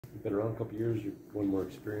been around a couple of years. You're one more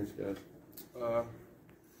experienced guys.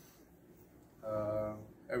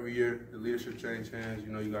 Every year the leadership change hands.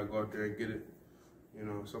 You know, you gotta go out there and get it. You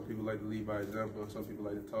know, some people like to lead by example, and some people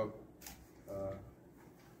like to talk.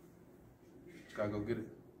 Just gotta go get it.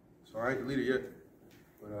 So I ain't the leader yet,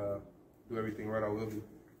 but do everything right, I will be.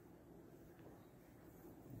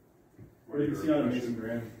 What do you see on Mason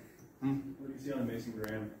Graham? What do you see on Mason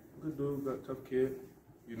Graham? Good dude, got a tough kid.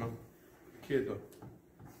 You know, kid though.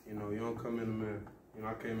 You know, you don't come in, man. You know,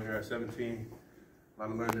 I came in here at 17. A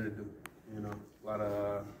lot of learning to do. You know, a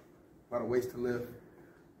lot of ways to live,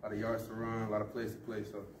 a lot of yards to run, a lot of plays to play.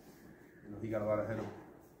 So, you know, he got a lot ahead of him.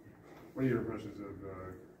 What are your impressions of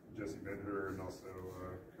Jesse Bender and also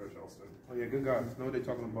Coach Elston? Oh yeah, good guys. Know what they're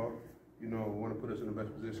talking about. You know, want to put us in the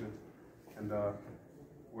best position, and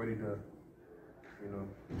ready to, you know,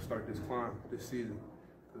 start this climb this season.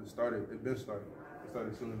 Cause it's been started. It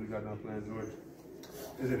started as soon as we got done playing Georgia.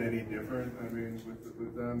 Is it any different? I mean,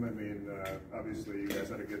 with them. I mean, obviously you guys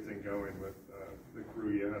had a good thing going with the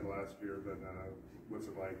crew you had last year, but what's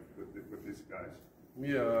it like with these guys?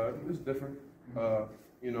 Yeah, it's different.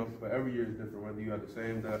 You know, but every year is different. Whether you have the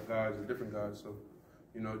same guys or different guys. So,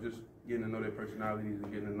 you know, just getting to know their personalities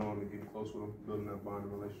and getting to know them and getting close with them, building that bond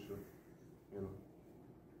and relationship. You know.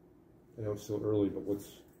 I know it's still early, but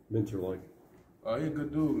what's Minter like? He's a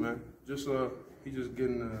good dude, man. Just he just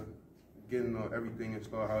getting everything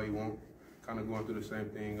installed how he want. Kind of going through the same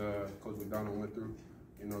thing Coach McDonald went through.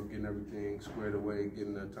 You know, getting everything squared away,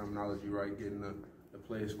 getting the terminology right, getting the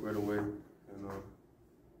plays squared away, and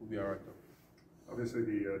we'll be all right though. Obviously,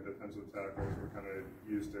 the defensive tackles were kind of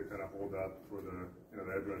used to kind of hold up for the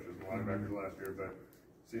the edge rushers and linebackers last year, but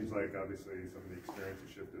it seems like obviously some of the experience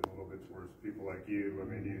has shifted a little bit towards people like you. I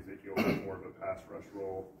mean, do you think you'll have more of a pass rush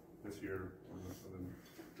role this year on the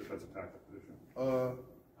defensive tackle position?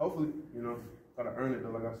 Hopefully, you know, gotta earn it though.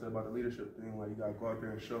 Like I said about the leadership thing, like you gotta go out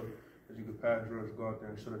there and show that you can pass rush, go out there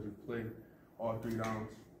and show that you play all 3 downs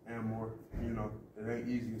and more. You know, it ain't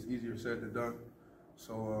easy. It's easier said than done.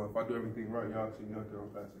 So if I do everything right, y'all see me out there on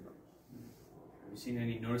passing downs. Have you seen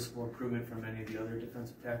any noticeable improvement from any of the other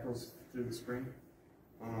defensive tackles through the spring?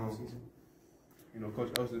 Season? You know,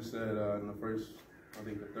 Coach Elston said in the first, I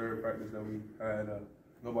think the 3rd practice that we had,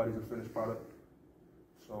 nobody's a finished product.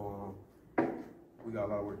 So we got a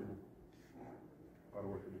lot of work to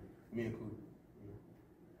do. Me included.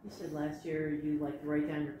 You said last year you like to write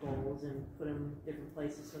down your goals and put them in different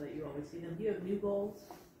places so that you always see them. Do you have new goals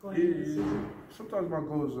going into the season? Sometimes my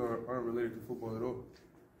goals aren't related to football at all.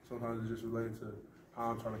 Sometimes it's just related to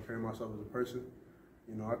how I'm trying to carry myself as a person.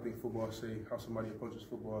 You know, I think football how somebody approaches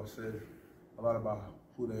football says a lot about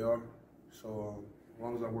who they are. So as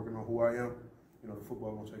long as I'm working on who I am, you know, the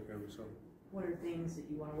football will take care of itself. What are things that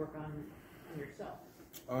you want to work on yourself?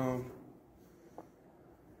 I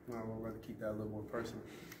would rather keep that a little more personal.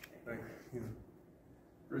 Like, you know.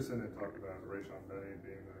 Brisson had talked about Rayshon Benny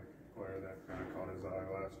being the player that kind of caught his eye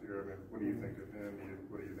last year. I mean, what do you think of him?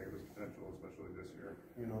 What do you think of his potential, especially this year?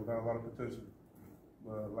 You know, got a lot of potential.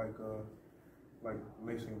 But like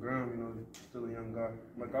Mason Graham, you know, still a young guy.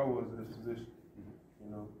 Like I was in his position. You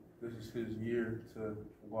know, this is his year to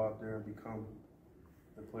go out there and become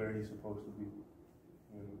the player he's supposed to be.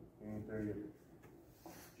 You know, he ain't there yet.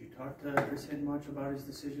 Did you talk to Brisson much about his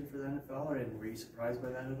decision for the NFL, and were you surprised by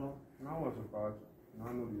that at all? No, I wasn't surprised. You know,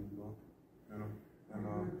 I knew he was going. You know,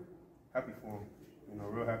 and happy for him. You know,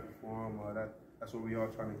 real happy for him. That's what we all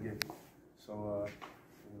trying to get. So,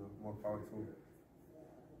 you know, more powerful.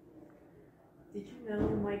 Did you know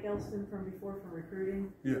Mike Elston from before from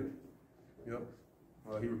recruiting? Yeah. Yep.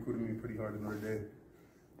 He recruited me pretty hard in Notre Dame.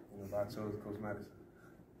 You know, but I chose Coach Madison.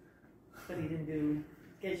 But he didn't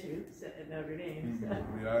get you at Notre Dame. So.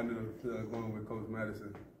 Yeah, I ended up going with Coach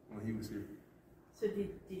Madison when he was here. So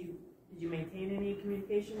did you maintain any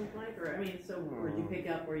communication with Mike, or I mean, so where did you pick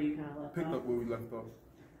up where you kind of left off? Picked up where we left off.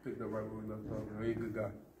 Picked up right where we left off. You know, he's a good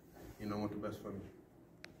guy. You know, want the best for me.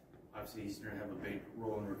 Obviously, he's going to have a big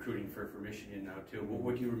role in recruiting for Michigan now too.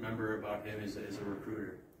 What do you remember about him as a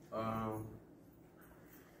recruiter?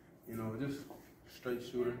 You know, just straight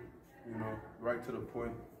shooter. You know, right to the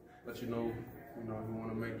point. Let you know. You know, he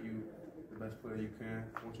want to make you the best player you can.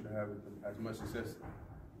 Want you to have as much success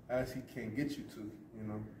as he can get you to. You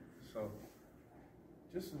know, so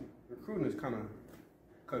just recruiting is kind of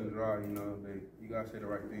cut and dry. You know, you gotta say the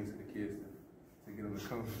right things to the kids to get them to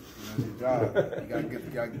come. You know, it's your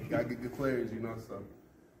job. You gotta get good players. You know, so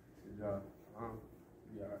it's your job.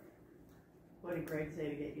 Yeah. What did Greg say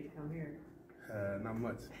to get you to come here? Not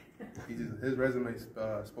much. His resume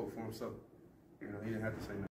spoke for himself. You know, he didn't have to say nothing.